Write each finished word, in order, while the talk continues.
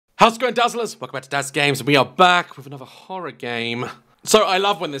How's it going, Dazzlers? Welcome back to Daz Games, and we are back with another horror game. So I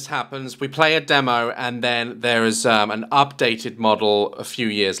love when this happens. We play a demo, and then there is an updated model a few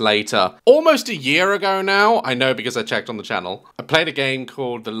years later. Almost a year ago now, I know because I checked on the channel, I played a game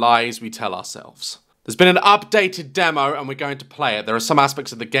called The Lies We Tell Ourselves. There's been an updated demo, and we're going to play it. There are some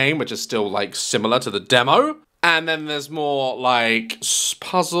aspects of the game which are still, like, similar to the demo. And then there's more, like,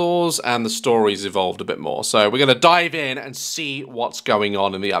 puzzles, and the story's evolved a bit more. So we're going to dive in and see what's going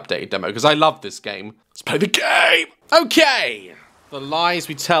on in the updated demo, because I love this game. Let's play the game! Okay! The Lies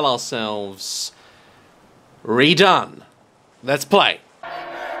We Tell Ourselves. Redone. Let's play.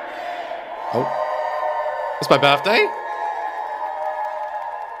 Oh. It's my birthday?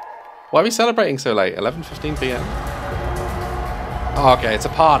 Why are we celebrating so late? 11:15 p.m. Oh, okay, it's a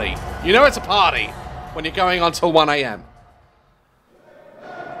party. You know it's a party when you're going on till 1 a.m.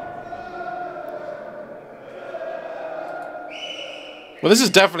 Well, this is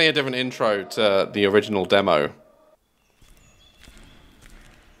definitely a different intro to the original demo.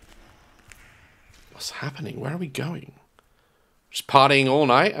 What's happening? Where are we going? Just partying all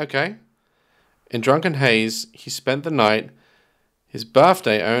night? Okay. In drunken haze, he spent the night. His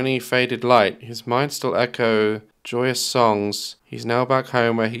birthday only faded light. His mind still echoed joyous songs. He's now back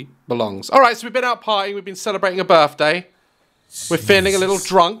home where he belongs. Alright, so we've been out partying. We've been celebrating a birthday. We're feeling a little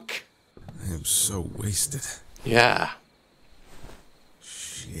drunk. I am so wasted. Yeah.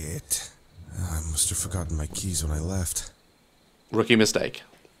 Shit. I must have forgotten my keys when I left. Rookie mistake.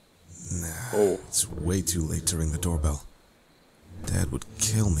 Nah, Oh. it's way too late to ring the doorbell. Dad would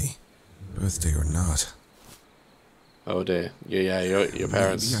kill me, birthday or not. Oh dear. Yeah, your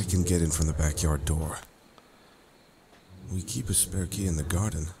parents. Maybe I can get in from the backyard door. We keep a spare key in the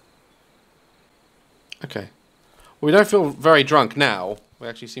garden. Okay. Well, we don't feel very drunk now. We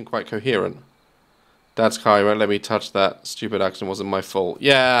actually seem quite coherent. Dad's car, he won't let me touch that. Stupid accident wasn't my fault.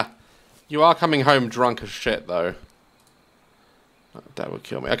 Yeah. You are coming home drunk as shit, though. Oh, Dad would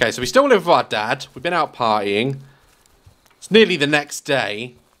kill me. Okay, so we still live with our dad. We've been out partying. It's nearly the next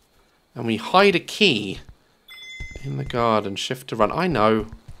day. And we hide a key in the garden. Shift to run. I know.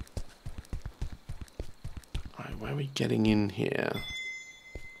 Alright, where are we getting in here?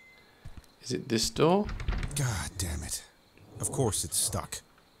 Is it this door? God damn it. Of course it's stuck.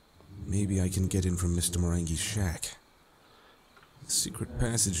 Maybe I can get in from Mr. Morangi's shack. The secret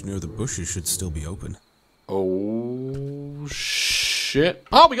passage near the bushes should still be open. Oh, shit.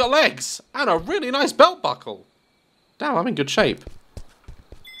 Oh, we got legs! And a really nice belt buckle. Damn, I'm in good shape.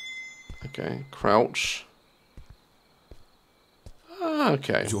 Okay, crouch.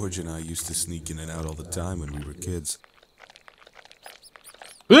 Okay. George and I used to sneak in and out all the time when we were kids.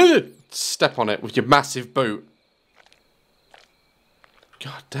 Step on it with your massive boot.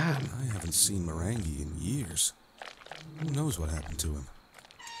 God damn. I haven't seen Morangi in years. Who knows what happened to him?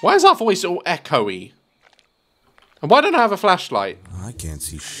 Why is our voice all echoey? And why don't I have a flashlight? I can't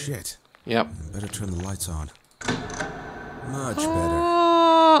see shit. Yep. I better turn the lights on. Much better.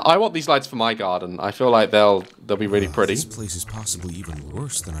 I want these lights for my garden. I feel like they'll be really pretty. This place is possibly even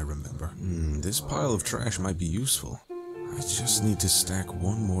worse than I remember. This pile of trash might be useful. I just need to stack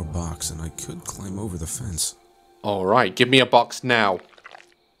one more box and I could climb over the fence. Alright, give me a box now.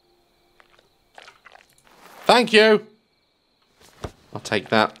 Thank you! I'll take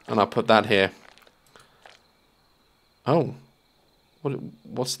that and I'll put that here. Oh.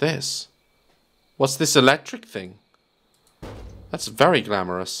 What's this? What's this electric thing? That's very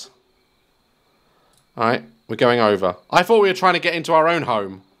glamorous. Alright, we're going over. I thought we were trying to get into our own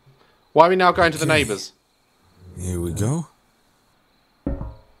home. Why are we now going to the neighbours? Here we go.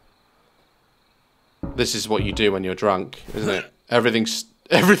 This is what you do when you're drunk, isn't it? Everything's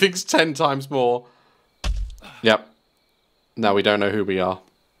 10 times more. Yep. Now we don't know who we are.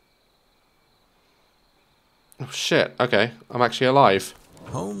 Oh shit, okay. I'm actually alive.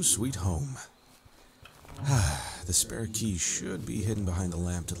 Home sweet home. The spare key should be hidden behind the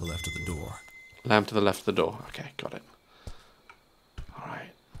lamp to the left of the door. Lamp to the left of the door. Okay, got it.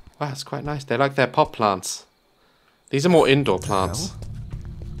 Alright. Wow, that's quite nice. They like their pot plants. These are more indoor plants.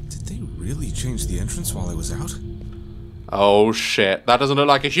 Did they really change the entrance while I was out? Oh shit, that doesn't look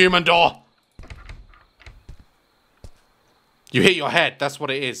like a human door! You hit your head, that's what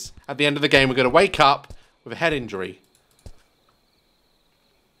it is. At the end of the game, we're going to wake up with a head injury.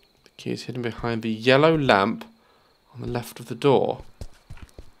 The key is hidden behind the yellow lamp on the left of the door.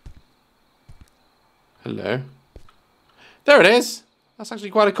 Hello. There it is! That's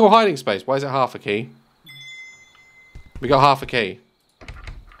actually quite a cool hiding space. Why is it half a key? We got half a key.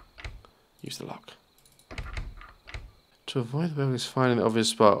 Use the lock. To avoid the burglars finding the obvious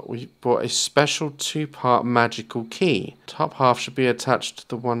spot, we bought a special 2-part magical key. Top half should be attached to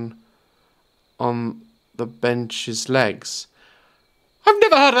the one on the bench's legs. I've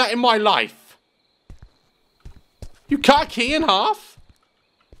never heard of that in my life. You cut a key in half?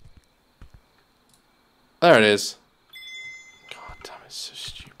 There it is. God damn, it's so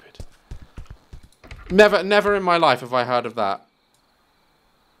stupid. Never in my life have I heard of that.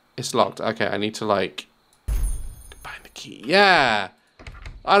 It's locked. Okay, I need to like find the key. Yeah.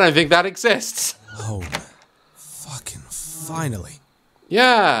 I don't think that exists. Oh, fucking finally.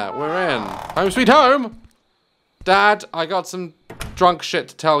 Yeah, we're in. Home sweet home. Dad, I got some drunk shit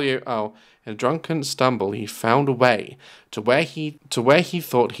to tell you. Oh, in a drunken stumble, he found a way to where he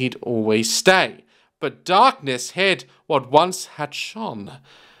thought he'd always stay. But darkness hid what once had shone.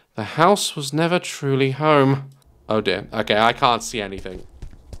 The house was never truly home. Oh dear. Okay, I can't see anything.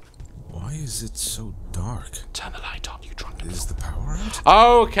 Why is it so dark? Turn the light on, you drunken. Is the power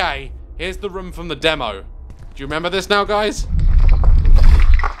out? Okay, here's the room from the demo. Do you remember this now, guys?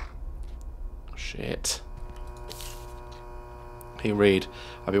 Shit. Hey, Reed,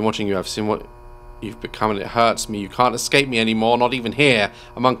 I've been watching you. I've seen what you've become, and it hurts me. You can't escape me anymore, not even here.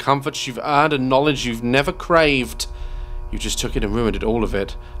 Among comforts you've earned and knowledge you've never craved. You just took it and ruined it, all of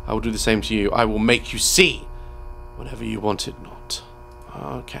it. I will do the same to you. I will make you see whatever you want it not.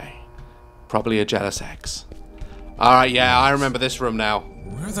 Okay. Probably a jealous ex. Alright, yeah, I remember this room now.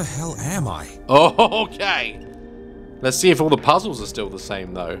 Where the hell am I? Oh, okay. Let's see if all the puzzles are still the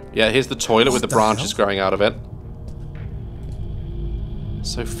same, though. Yeah, here's the toilet with the branches growing out of it.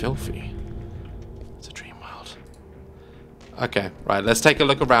 So filthy. It's a dream world. Okay, right, let's take a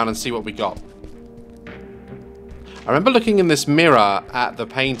look around and see what we got. I remember looking in this mirror at the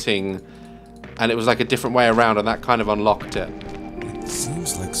painting, and it was like a different way around, and that kind of unlocked it. It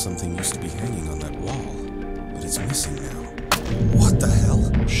seems like something used to be hanging on that wall, but it's missing now. What the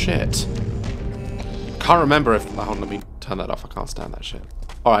hell? Shit. Can't remember if... Hold on, let me turn that off. I can't stand that shit.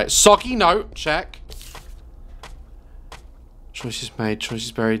 Alright, soggy note. Check. Choices made,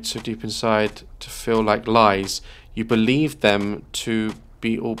 choices buried so deep inside to feel like lies. You believed them to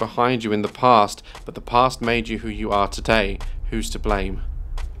be all behind you in the past, but the past made you who you are today. Who's to blame?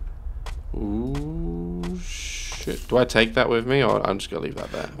 Ooh, shit. Do I take that with me, or I'm just gonna leave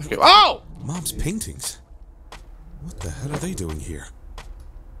that there? Okay. Oh! Mom's paintings. What the hell are they doing here?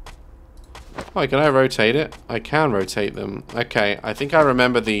 Oh, can I rotate it? I can rotate them. Okay, I think I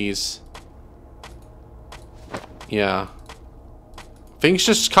remember these. Yeah. Things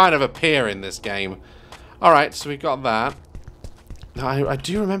just kind of appear in this game. Alright, so we got that. Now, I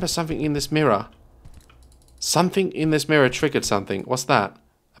do remember something in this mirror. Something in this mirror triggered something. What's that?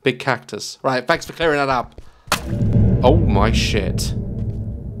 A big cactus. Right, thanks for clearing that up. Oh my shit.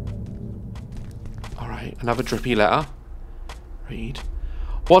 Alright, another drippy letter. Read.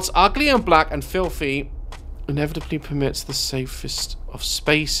 What's ugly and black and filthy inevitably permits the safest of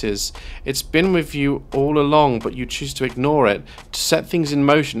spaces. It's been with you all along, but you choose to ignore it. To set things in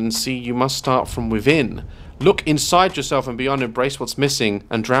motion and see, you must start from within. Look inside yourself and beyond, embrace what's missing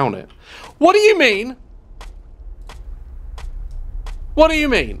and drown it. What do you mean? What do you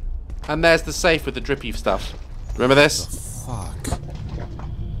mean? And there's the safe with the drippy stuff. Remember this? Fuck.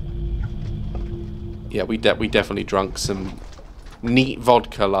 Yeah, we definitely drunk some neat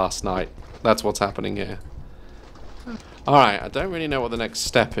vodka last night. That's what's happening here. Alright, I don't really know what the next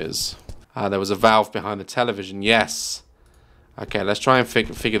step is. There was a valve behind the television. Yes. Okay, let's try and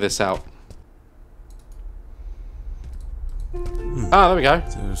figure this out. Ah, there we go.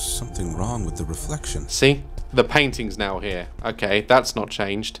 There's something wrong with the reflection. See? The painting's now here. Okay, that's not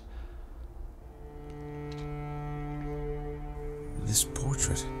changed. This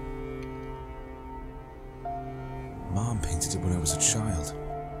portrait. Mom painted it when I was a child.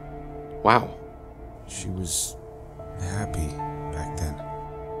 Wow. She was happy back then.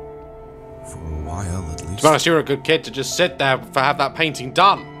 For a while, at least. To be honest, you're a good kid to just sit there for have that painting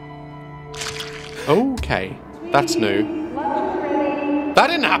done. Okay, that's new. That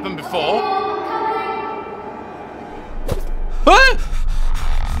didn't happen before. Ah!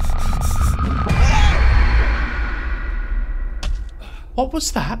 What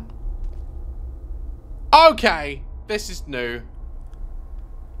was that? Okay, this is new.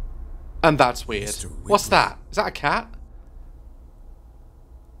 And that's weird. What's that? Is that a cat?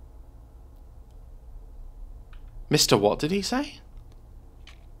 Mr. What did he say?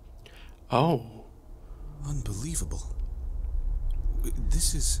 Oh. Unbelievable.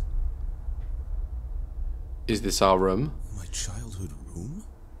 This is... Is this our room? my childhood room?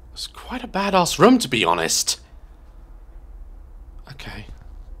 It's quite a badass room, to be honest. Okay.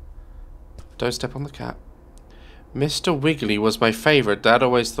 Don't step on the cat. Mr. Wiggly was my favourite. Dad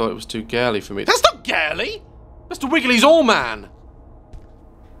always thought it was too girly for me. That's not girly! Mr. Wiggly's all man!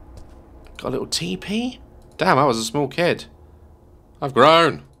 Got a little teepee? Damn, I was a small kid. I've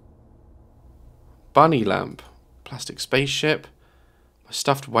grown. Bunny lamp. Plastic spaceship. My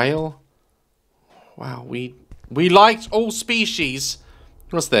stuffed whale. Wow, we liked all species.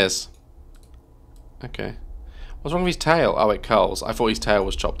 What's this? Okay. What's wrong with his tail? Oh, it curls. I thought his tail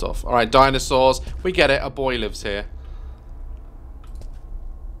was chopped off. Alright, dinosaurs. We get it. A boy lives here.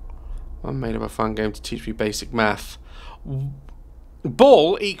 I made up a fun game to teach me basic math.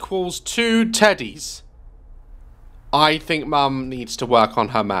 Ball equals 2 teddies. I think Mum needs to work on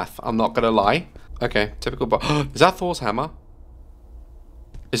her math. I'm not going to lie. Okay, typical ball. Is that Thor's hammer?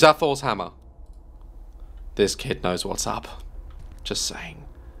 Is that Thor's hammer? This kid knows what's up. Just saying.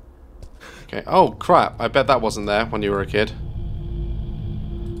 Okay. Oh, crap. I bet that wasn't there when you were a kid.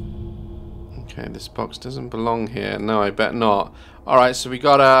 Okay, this box doesn't belong here. No, I bet not. Alright, so we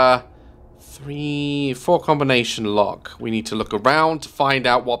got a 4 combination lock. We need to look around to find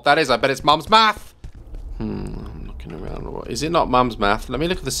out what that is. I bet it's Mum's math. I'm looking around. Is it not Mum's math? Let me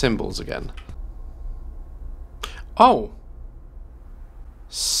look at the symbols again. Oh.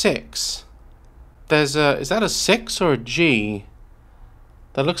 6. There's a... Is that a 6 or a G?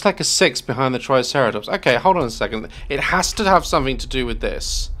 That looks like a 6 behind the Triceratops. Okay, hold on a second. It has to have something to do with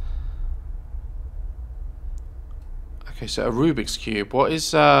this. Okay, so a Rubik's Cube. What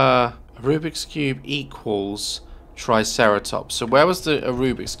is... A Rubik's Cube equals Triceratops. So where was a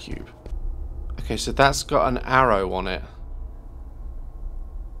Rubik's Cube? Okay, so that's got an arrow on it.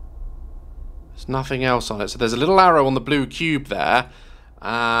 There's nothing else on it. So there's a little arrow on the blue cube there.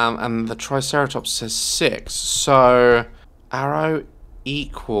 And the Triceratops says 6. So arrow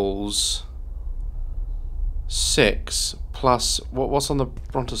equals 6 plus... What's on the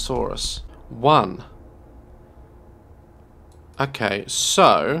Brontosaurus? 1. Okay,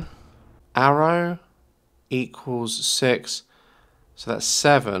 so... Arrow equals 6. So that's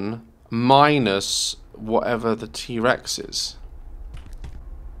 7 minus whatever the T-Rex is.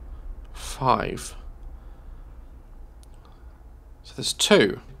 5. So there's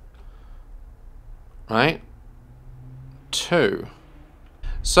 2. Right? 2.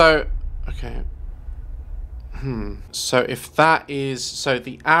 So, okay. So if that is... So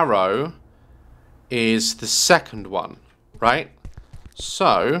the arrow is the second one, right?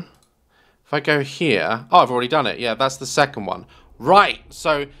 So... If I go here... Oh, I've already done it. Yeah, that's the second one. Right.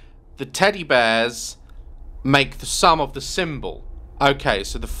 So the teddy bears make the sum of the symbol. Okay,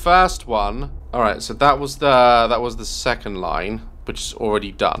 so the first one... Alright, so that was the second line, which is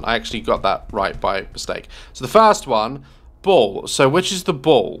already done. I actually got that right by mistake. So the first one, ball. So which is the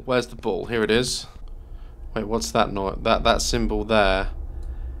ball? Where's the ball? Here it is. Wait, what's that noise? That symbol there.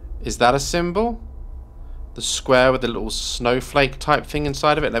 Is that a symbol? The square with the little snowflake type thing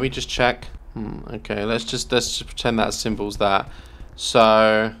inside of it? Let me just check. Okay, let's just pretend that symbol's that.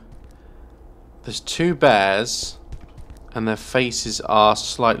 So there's 2 bears and their faces are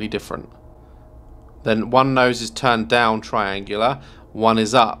slightly different. Then one nose is turned down triangular, one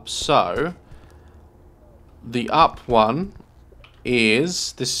is up. So the up one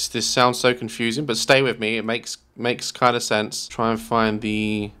is this sounds so confusing, but stay with me, it makes kind of sense. Try and find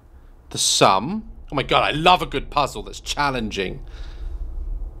the sum. Oh my god, I love a good puzzle that's challenging.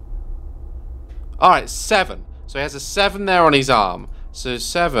 Alright, 7. So he has a 7 there on his arm. So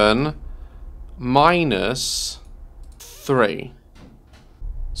 7 minus 3.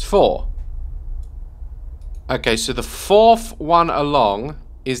 It's 4. Okay, so the 4th one along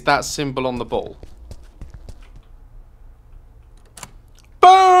is that symbol on the ball.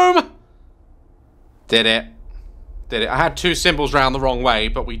 Boom! Did it. Did it. I had 2 symbols round the wrong way,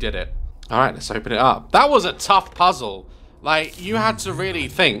 but we did it. Alright, let's open it up. That was a tough puzzle. Like, you had to really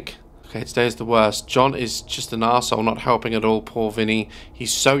think. Okay, today's the worst. John is just an arsehole, not helping at all, poor Vinny.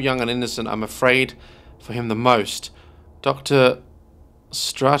 He's so young and innocent, I'm afraid for him the most. Dr.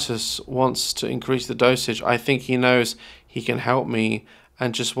 Stratus wants to increase the dosage. I think he knows he can help me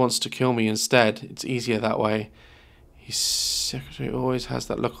and just wants to kill me instead. It's easier that way. His secretary always has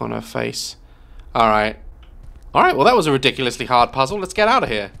that look on her face. Alright. Alright, well that was a ridiculously hard puzzle. Let's get out of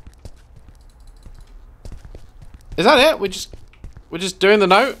here. Is that it? We're just doing the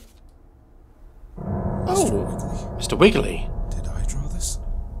note? Oh, Mr. Wiggly. Did I draw this?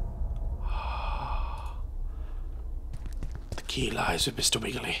 The key lies with Mr.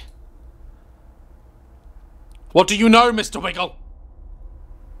 Wiggly. What do you know, Mr. Wiggle?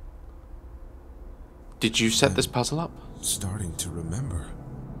 Did you set this puzzle up? Starting to remember.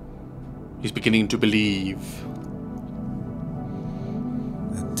 He's beginning to believe.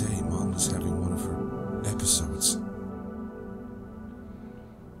 That day, Mom was having one of her episodes.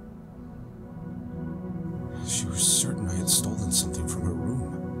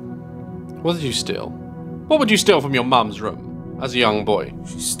 What did you steal? What would you steal from your mum's room as a young boy?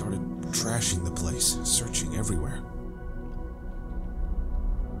 She started trashing the place, searching everywhere.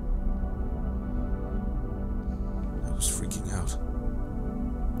 I was freaking out.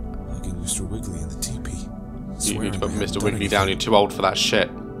 Hugging Mr. Wiggly in the teepee. You need to put I hadn't Mr. done Wiggly down, anything. you're too old for that shit.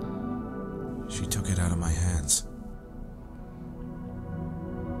 She took it out of my hands.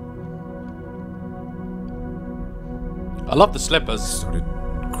 I love the I slippers. started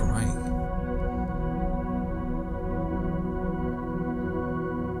crying.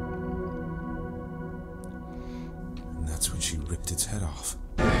 And that's when she ripped its head off.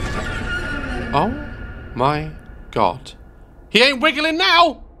 Oh my god. He ain't wiggling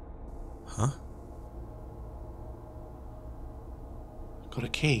now! Huh? Got a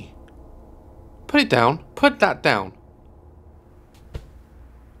key. Put it down. Put that down.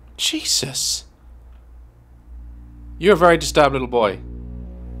 Jesus. You're a very disturbed little boy.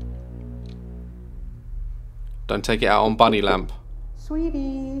 Don't take it out on Bunny Lamp.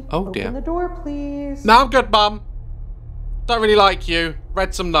 Sweetie. Oh, dear. Open the door, please. No, I'm good, Mum. Don't really like you.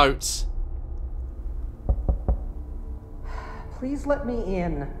 Read some notes. Please let me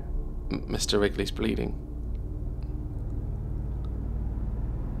in. Mr. Wrigley's bleeding.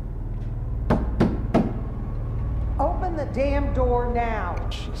 Open the damn door now.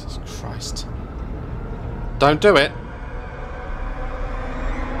 Jesus Christ. Don't do it.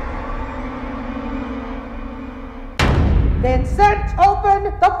 Vincent, open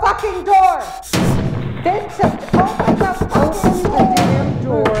the fucking door. Vincent, open the damn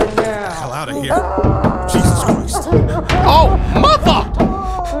door now. Hell out of here. Jesus Christ. Oh, mother!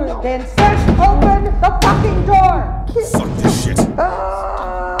 Vincent, open the fucking door. Fuck this shit.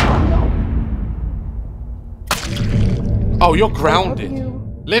 Oh, you're grounded.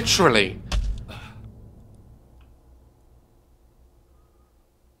 Literally.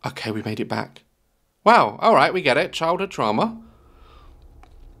 Okay, we made it back. Wow, alright, we get it. Childhood trauma.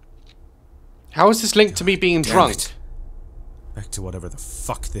 How is this linked to me being Damn drunk? it. Back to whatever the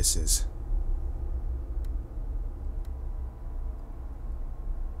fuck this is.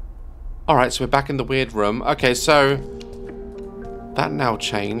 Alright, so we're back in the weird room. Okay, so... that now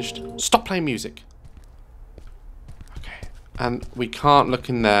changed. Stop playing music. Okay. And we can't look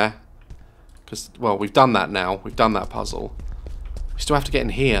in there. Because, well, we've done that now. We've done that puzzle. We still have to get in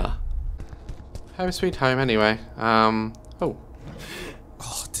here. Home sweet home, anyway. Oh.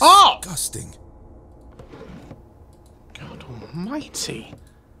 Oh, disgusting. God almighty.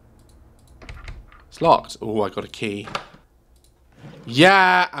 It's locked. Oh, I got a key.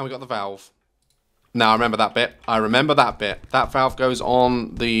 Yeah, and we got the valve. Now, I remember that bit. I remember that bit. That valve goes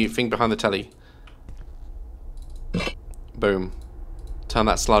on the thing behind the telly. Boom. Turn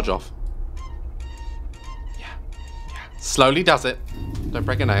that sludge off. Yeah. Slowly does it. Don't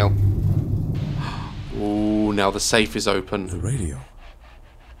break a nail. Ooh, now the safe is open. The radio.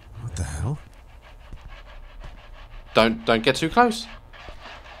 What the hell? Don't get too close.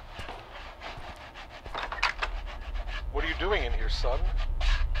 What are you doing in here, son?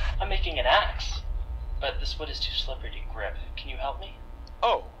 I'm making an axe, but this wood is too slippery to grip. Can you help me?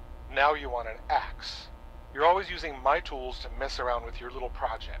 Oh, now you want an axe. You're always using my tools to mess around with your little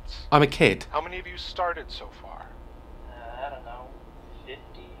projects. I'm a kid. How many have you started so far? I don't know, 50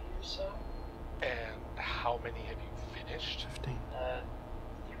 or so? And how many have you finished? 15.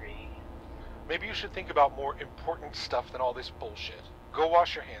 3. Maybe you should think about more important stuff than all this bullshit. Go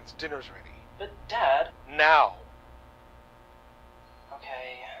wash your hands. Dinner's ready. But Dad... Now!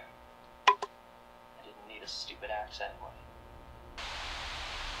 Okay... I didn't need a stupid axe anyway.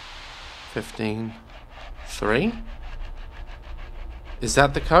 15. 3? Is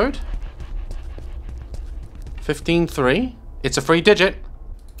that the code? 15-3? It's a 3-digit.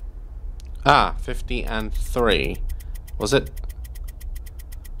 Ah, 50 and 3. Was it?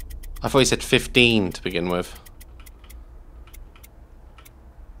 I thought you said 15 to begin with.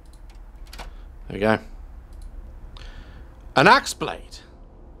 There we go. An axe blade.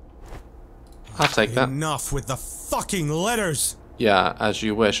 I'll take that. Enough with the fucking letters! Yeah, as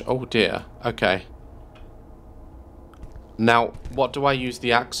you wish. Oh dear. Okay. Now, what do I use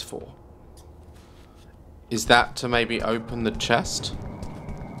the axe for? Is that to maybe open the chest?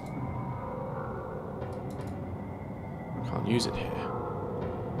 Can't use it here.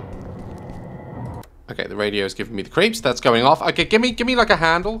 Okay, the radio is giving me the creeps. That's going off. Okay, give me like a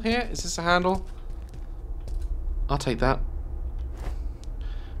handle here. Is this a handle? I'll take that.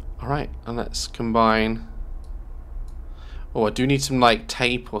 Alright, and let's combine. Oh, I do need some like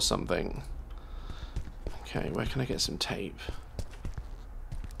tape or something. Okay, where can I get some tape?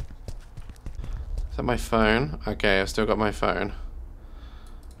 Is that my phone? Okay, I've still got my phone.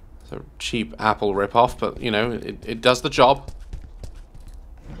 The cheap Apple ripoff, but, you know, it does the job.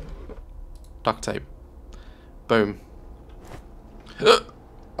 Duct tape. Boom.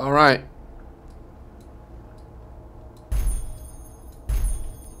 Alright.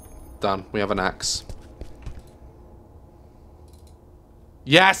 Done. We have an axe.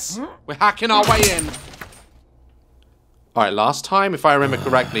 Yes! We're hacking our way in! Alright, last time, if I remember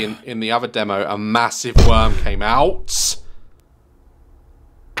correctly, in the other demo, a massive worm came out.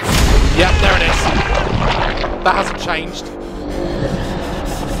 Yep, there it is. That hasn't changed.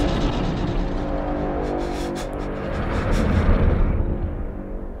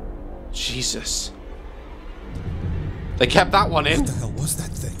 Jesus. They kept that one in. What the hell was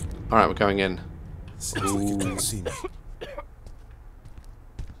that thing? Alright, we're going in. Seems like you couldn't see me.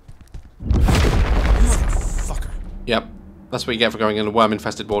 Motherfucker. Yep. That's what you get for going in a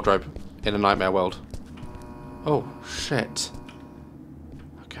worm-infested wardrobe in a nightmare world. Oh, shit.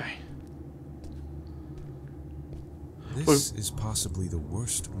 Okay. This is possibly the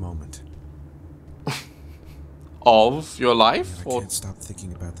worst moment. Of your life? I Or can't stop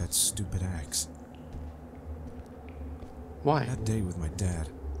thinking about that stupid axe. why? That day with my dad,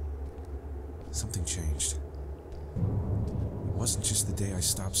 something changed. It wasn't just the day I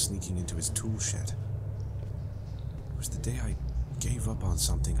stopped sneaking into his tool shed. It was the day I gave up on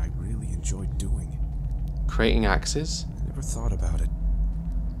something I really enjoyed doing. Creating axes? I never thought about it,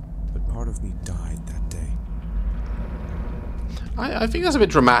 but part of me died that day. I think that's a bit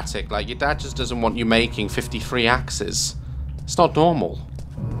dramatic. Like, your dad just doesn't want you making 53 axes. It's not normal.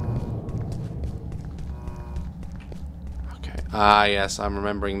 Okay. Ah, yes, I'm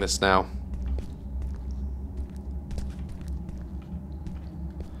remembering this now.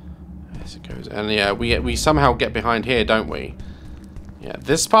 Yes, it goes. And yeah, we somehow get behind here, don't we? Yeah,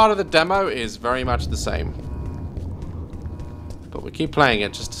 this part of the demo is very much the same. But we keep playing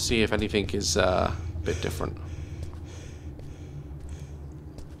it just to see if anything is a bit different.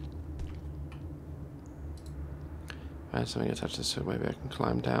 Right, something attached to this, so maybe I can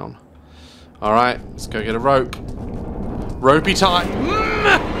climb down. Alright, let's go get a rope. Ropey time!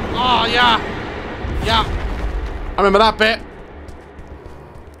 Oh, yeah! Yeah! I remember that bit!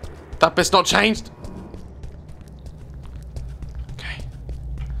 That bit's not changed! Okay.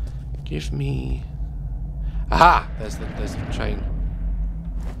 Give me... Aha! There's the chain.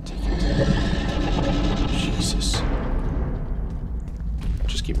 Take it. Jesus.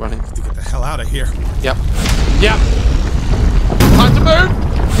 Just keep running. I have to get the hell out of here. Yep. Yep! Time to move!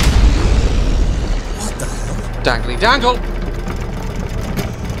 What the hell? Dangly dangle!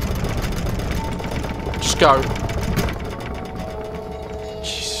 Just go.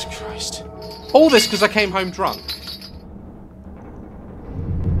 Jesus Christ. All this because I came home drunk.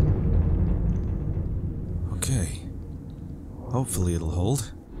 Okay. Hopefully it'll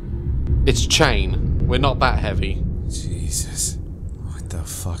hold. It's chain. We're not that heavy. Jesus. What the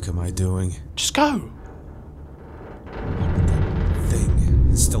fuck am I doing? Just go. That thing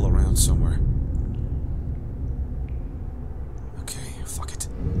is still around somewhere. Okay, fuck it.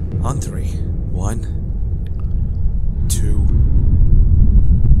 On 3. 1, 2.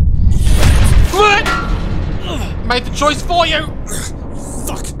 Made the choice for you.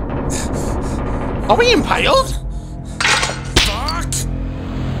 Fuck. Are we impaled? Fuck.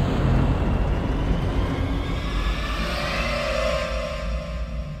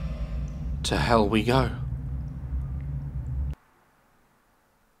 To hell we go.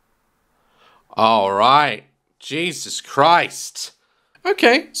 Alright. Jesus Christ.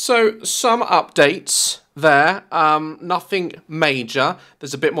 Okay, so some updates there. Nothing major.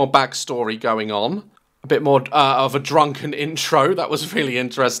 There's a bit more backstory going on. A bit more of a drunken intro. That was really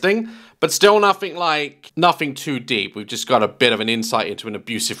interesting. But still nothing too deep. We've just got a bit of an insight into an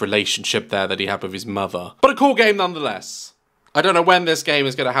abusive relationship there that he had with his mother. But a cool game nonetheless. I don't know when this game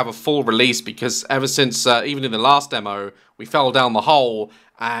is going to have a full release because ever since, even in the last demo, we fell down the hole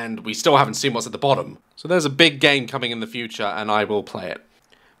and we still haven't seen what's at the bottom. So there's a big game coming in the future and I will play it.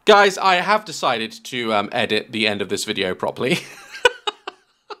 Guys, I have decided to edit the end of this video properly.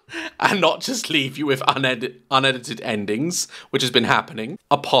 And not just leave you with unedited endings, which has been happening.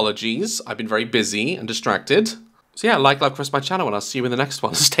 Apologies, I've been very busy and distracted. So yeah, like, love, my channel, and I'll see you in the next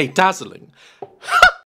one. Stay dazzling.